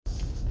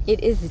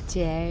It is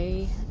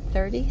day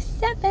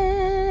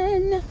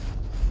 37.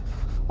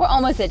 We're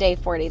almost at day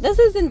 40. This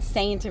is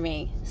insane to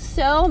me.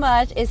 So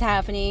much is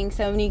happening.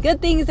 So many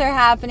good things are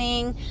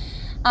happening.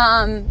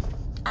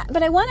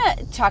 But I want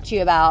to talk to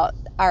you about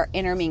our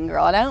inner mean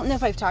girl. And I don't know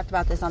if I've talked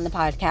about this on the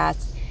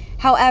podcast.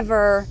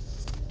 However,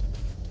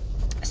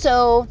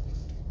 so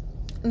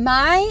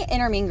my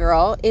inner mean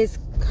girl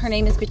her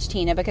name is Bitch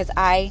Tina, because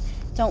I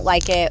don't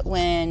like it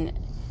when,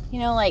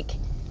 like,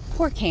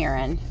 poor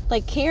Karen.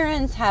 Like,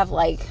 Karens have,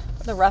 like,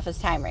 the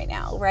roughest time right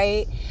now,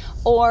 right?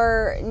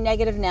 Or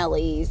negative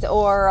Nellies,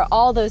 or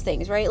all those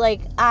things, right?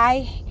 Like,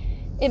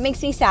 it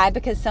makes me sad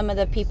because some of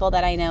the people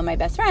that I know, my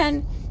best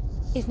friend,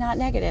 is not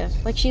negative.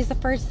 Like, she's the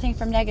first thing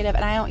from negative,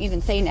 and I don't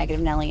even say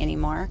negative Nelly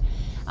anymore.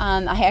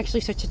 I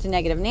actually switched it to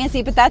negative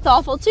Nancy, but that's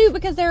awful too,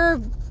 because there are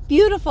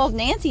beautiful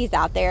Nancys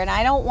out there, and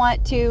I don't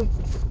want to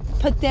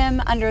put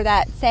them under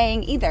that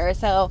saying either.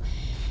 So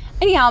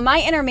anyhow, my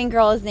inner mean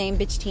girl is named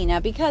Bitch Tina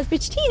because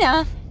Bitch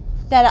Tina,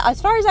 that as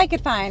far as I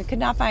could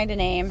not find a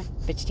name,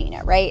 Bitch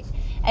Tina, right?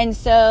 And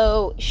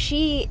so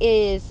she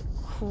is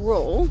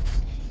cruel.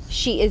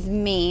 She is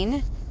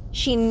mean.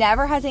 She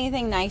never has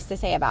anything nice to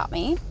say about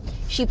me.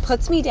 She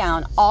puts me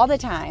down all the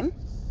time.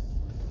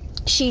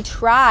 She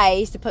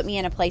tries to put me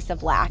in a place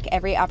of lack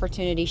every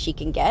opportunity she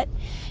can get.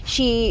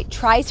 She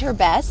tries her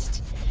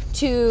best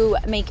to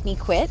make me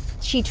quit.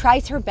 She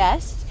tries her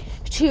best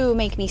to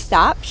make me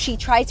stop. She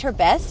tries her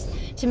best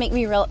to make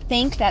me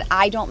think that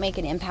I don't make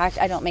an impact,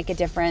 I don't make a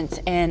difference,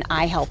 and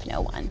I help no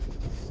one.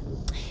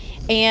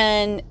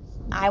 And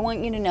I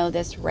want you to know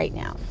this right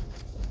now.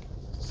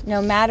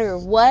 No matter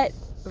what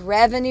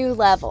revenue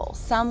level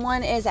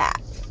someone is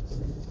at,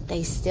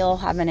 they still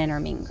have an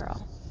inner mean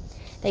girl.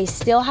 They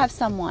still have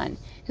someone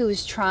who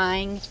is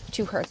trying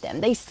to hurt them.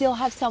 They still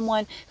have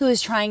someone who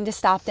is trying to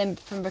stop them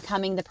from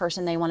becoming the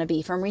person they want to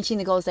be, from reaching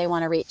the goals they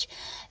want to reach.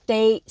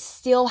 They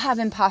still have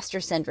imposter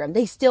syndrome.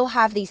 They still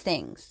have these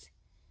things.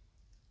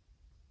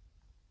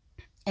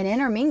 An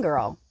inner mean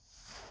girl,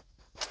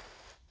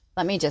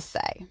 let me just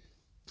say,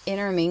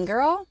 inner mean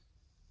girl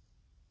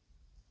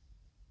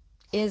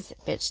is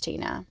Bitch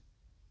Tina.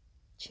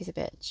 She's a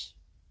bitch,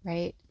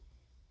 right?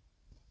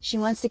 She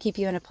wants to keep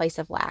you in a place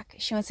of lack.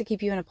 She wants to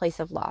keep you in a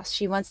place of loss.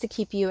 She wants to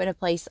keep you in a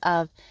place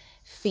of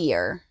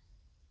fear.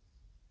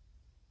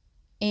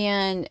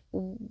 And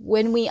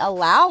when we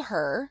allow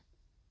her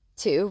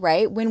to,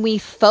 right, when we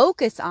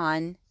focus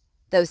on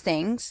those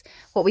things,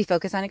 what we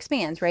focus on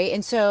expands, right?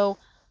 And so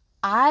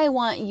I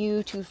want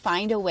you to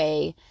find a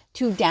way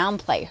to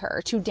downplay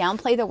her, to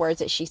downplay the words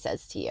that she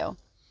says to you,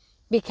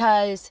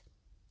 because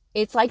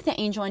it's like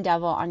the angel and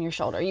devil on your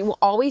shoulder. You will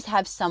always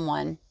have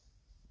someone,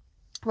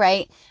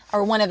 right?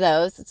 Or one of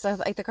those. It's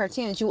like the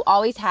cartoons. You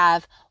always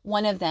have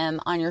one of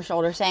them on your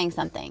shoulder saying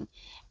something.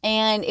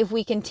 And if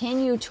we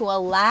continue to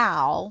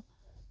allow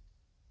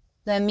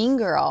the mean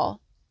girl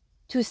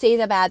to say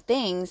the bad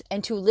things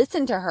and to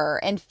listen to her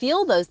and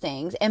feel those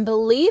things and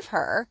believe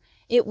her,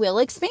 it will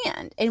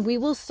expand. And we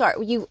will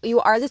start, you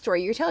are the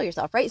story you tell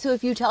yourself, right? So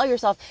if you tell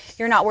yourself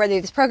you're not worthy,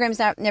 this program's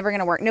never going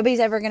to work, nobody's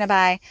ever going to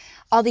buy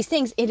all these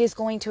things, it is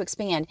going to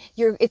expand.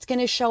 It's going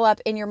to show up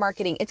in your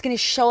marketing. It's going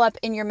to show up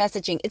in your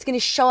messaging. It's going to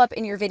show up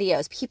in your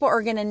videos. People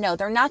are going to know.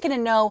 They're not going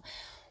to know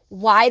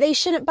why they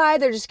shouldn't buy.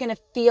 They're just going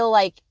to feel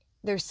like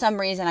there's some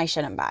reason I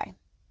shouldn't buy.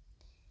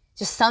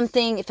 Just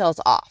something, it feels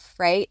off,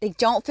 right? They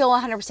don't feel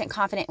 100%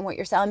 confident in what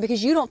you're selling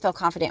because you don't feel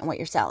confident in what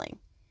you're selling.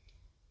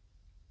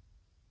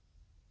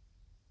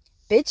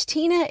 Bitch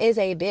Tina is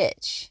a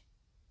bitch.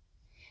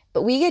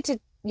 But we get to,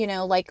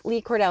 like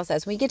Lee Cordell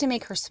says, we get to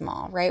make her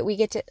small, right? We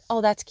get to, oh,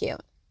 that's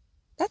cute.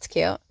 That's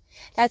cute.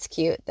 That's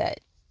cute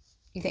that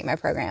you think my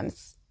program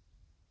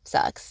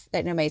sucks,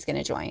 that nobody's going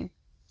to join.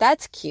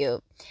 That's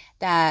cute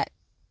that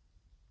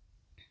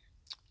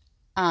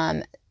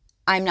I'm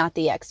not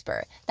the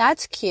expert.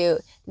 That's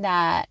cute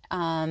that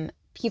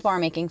people are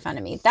making fun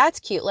of me.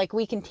 That's cute. Like,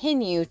 we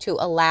continue to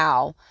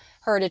allow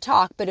her to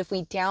talk, but if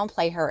we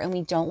downplay her and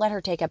we don't let her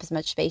take up as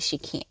much space, she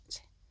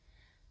can't,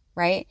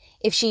 right?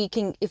 If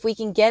we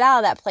can get out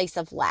of that place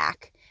of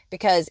lack,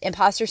 because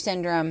imposter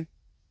syndrome,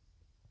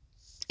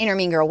 inner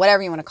mean girl,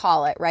 whatever you want to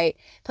call it, right,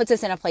 puts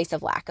us in a place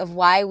of lack, of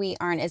why we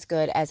aren't as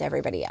good as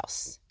everybody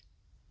else,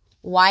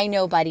 why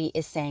nobody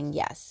is saying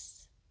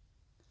yes,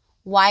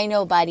 why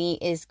nobody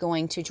is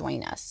going to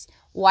join us,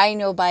 why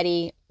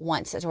nobody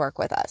wants to work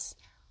with us,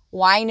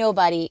 why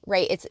nobody,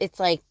 right?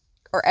 It's like,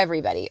 or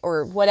everybody,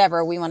 or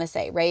whatever we want to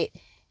say, right?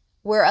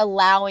 We're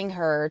allowing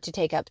her to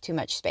take up too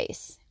much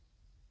space.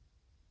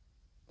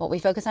 What we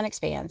focus on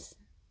expands.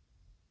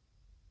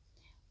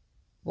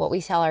 What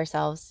we tell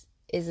ourselves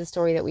is the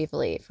story that we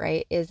believe,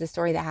 right? Is the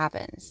story that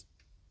happens.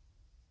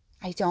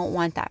 I don't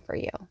want that for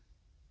you.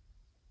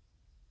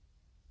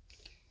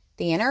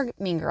 The inner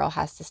mean girl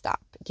has to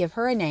stop. Give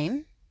her a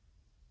name.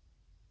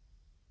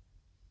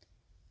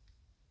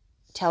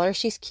 Tell her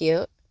she's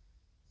cute.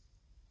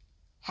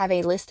 Have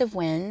a list of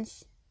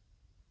wins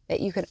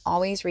that you can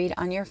always read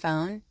on your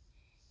phone.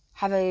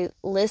 Have a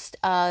list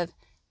of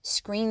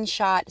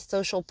screenshot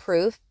social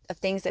proof of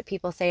things that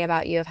people say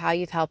about you, of how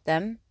you've helped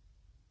them.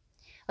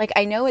 Like,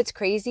 I know it's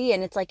crazy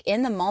and it's like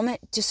in the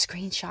moment, just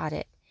screenshot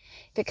it.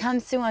 If it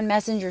comes through on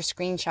Messenger,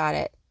 screenshot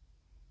it.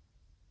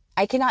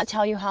 I cannot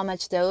tell you how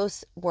much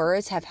those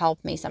words have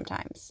helped me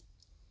sometimes.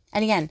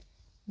 And again,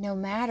 no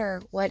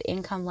matter what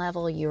income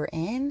level you're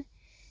in,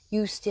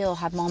 you still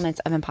have moments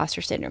of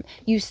imposter syndrome.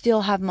 You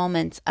still have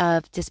moments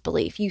of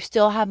disbelief. You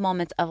still have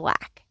moments of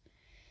lack.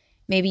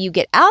 Maybe you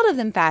get out of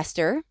them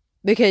faster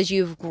because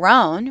you've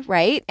grown,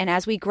 right? And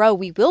as we grow,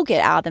 we will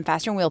get out of them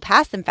faster and we'll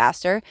pass them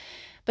faster.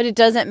 But it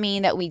doesn't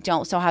mean that we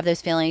don't still have those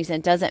feelings. And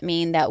it doesn't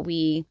mean that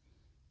we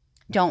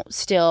don't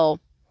still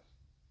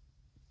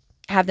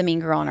have the mean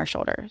girl on our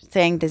shoulder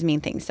saying these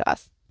mean things to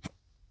us.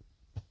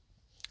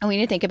 And we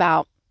need to think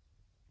about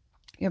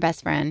your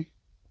best friend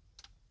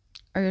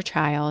or your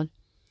child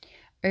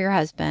or your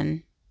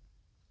husband.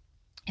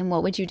 And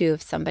what would you do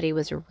if somebody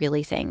was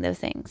really saying those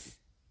things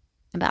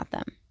about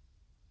them?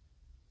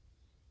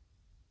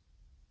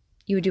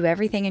 You would do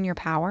everything in your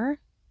power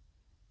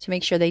to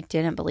make sure they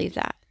didn't believe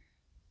that.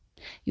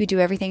 You would do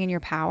everything in your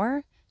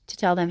power to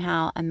tell them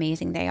how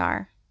amazing they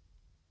are.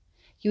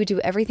 You would do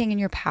everything in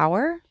your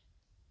power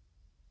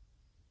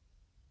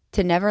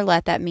to never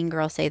let that mean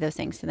girl say those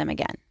things to them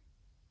again.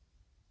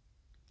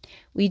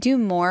 We do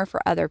more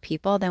for other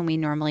people than we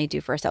normally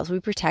do for ourselves.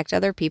 We protect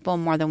other people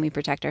more than we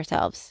protect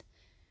ourselves.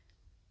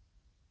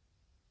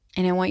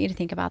 And I want you to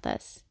think about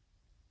this.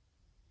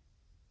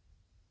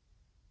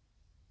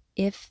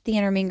 If the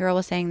inner mean girl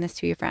was saying this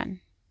to your friend,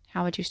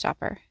 how would you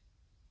stop her?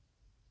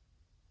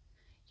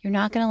 You're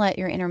not going to let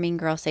your inner mean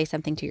girl say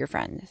something to your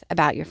friends,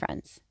 about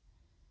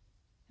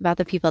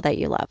the people that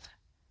you love.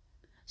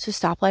 So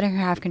stop letting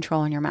her have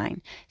control in your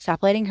mind.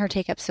 Stop letting her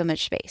take up so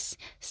much space.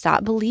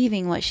 Stop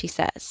believing what she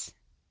says.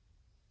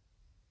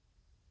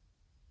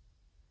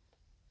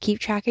 Keep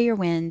track of your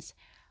wins.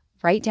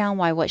 Write down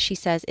why what she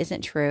says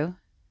isn't true.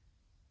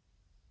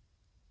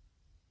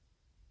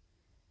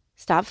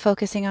 Stop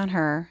focusing on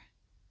her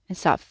and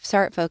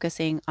start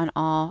focusing on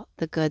all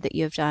the good that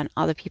you have done,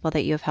 all the people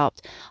that you have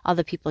helped, all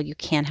the people you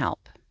can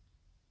help.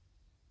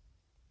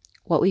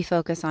 What we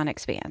focus on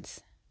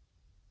expands.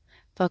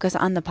 Focus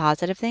on the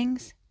positive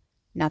things,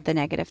 not the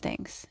negative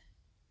things.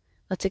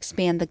 Let's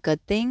expand the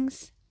good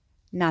things,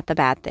 not the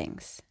bad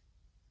things.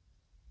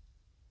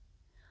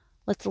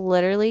 Let's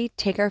literally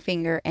take our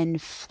finger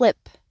and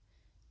flip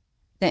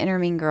the inner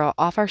mean girl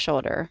off our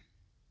shoulder.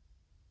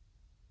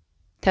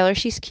 Tell her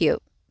she's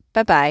cute.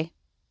 Bye-bye.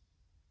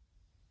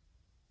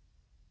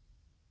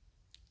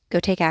 Go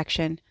take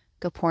action.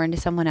 Go pour into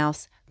someone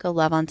else. Go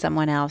love on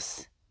someone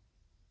else.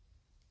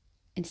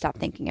 And stop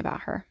thinking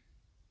about her.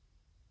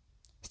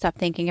 Stop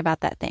thinking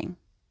about that thing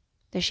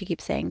that she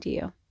keeps saying to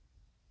you.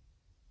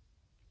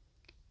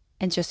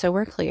 And just so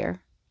we're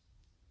clear,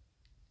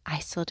 I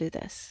still do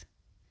this.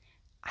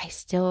 I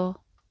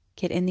still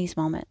get in these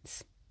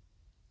moments.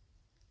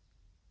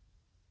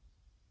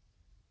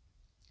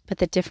 But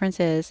the difference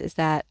is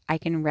that I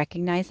can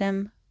recognize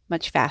them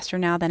much faster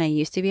now than I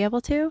used to be able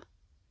to.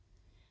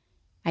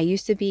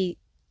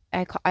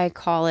 I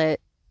call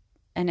it,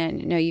 and I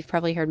know you've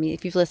probably heard me,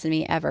 if you've listened to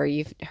me ever,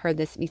 you've heard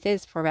me say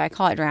this before, but I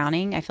call it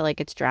drowning. I feel like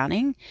it's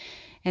drowning.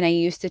 And I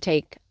used to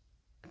take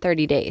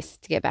 30 days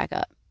to get back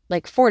up,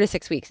 like 4 to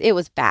 6 weeks. It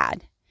was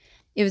bad.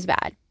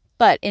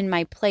 But in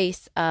my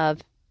place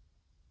of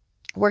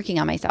working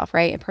on myself,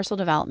 right, and personal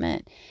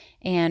development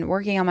and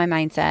working on my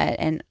mindset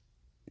and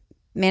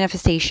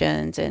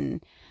manifestations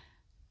and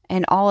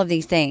all of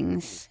these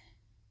things,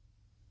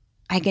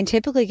 I can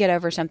typically get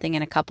over something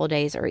in a couple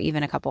days or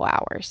even a couple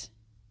hours.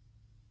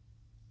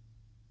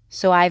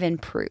 So I've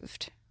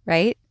improved,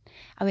 right?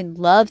 I would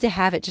love to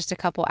have it just a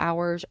couple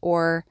hours,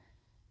 or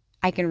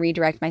I can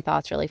redirect my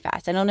thoughts really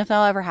fast. I don't know if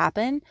that'll ever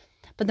happen,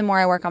 but the more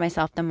I work on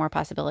myself, the more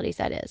possibilities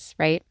that is,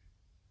 right?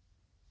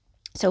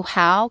 So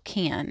how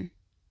can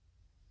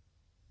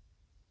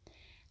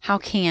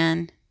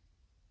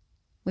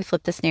we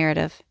flip this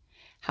narrative?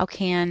 How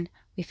can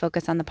we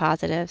focus on the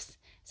positives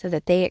so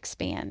that they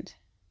expand?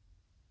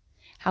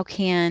 How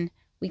can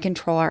we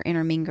control our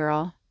inner mean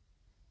girl?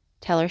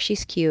 Tell her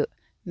she's cute.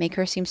 Make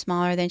her seem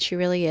smaller than she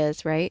really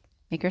is, right?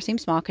 Make her seem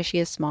small because she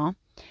is small.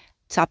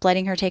 Stop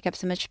letting her take up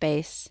so much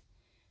space.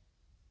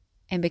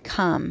 And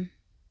become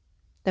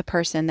the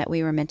person that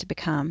we were meant to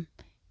become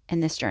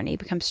in this journey.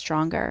 Become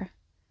stronger.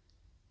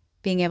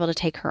 Being able to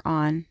take her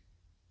on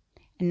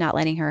and not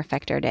letting her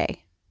affect our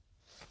day.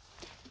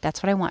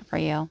 That's what I want for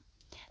you.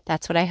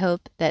 That's what I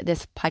hope that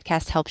this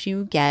podcast helps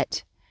you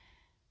get.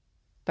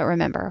 But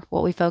remember,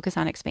 what we focus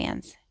on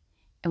expands.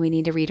 And we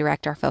need to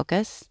redirect our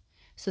focus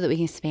so that we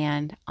can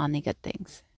expand on the good things.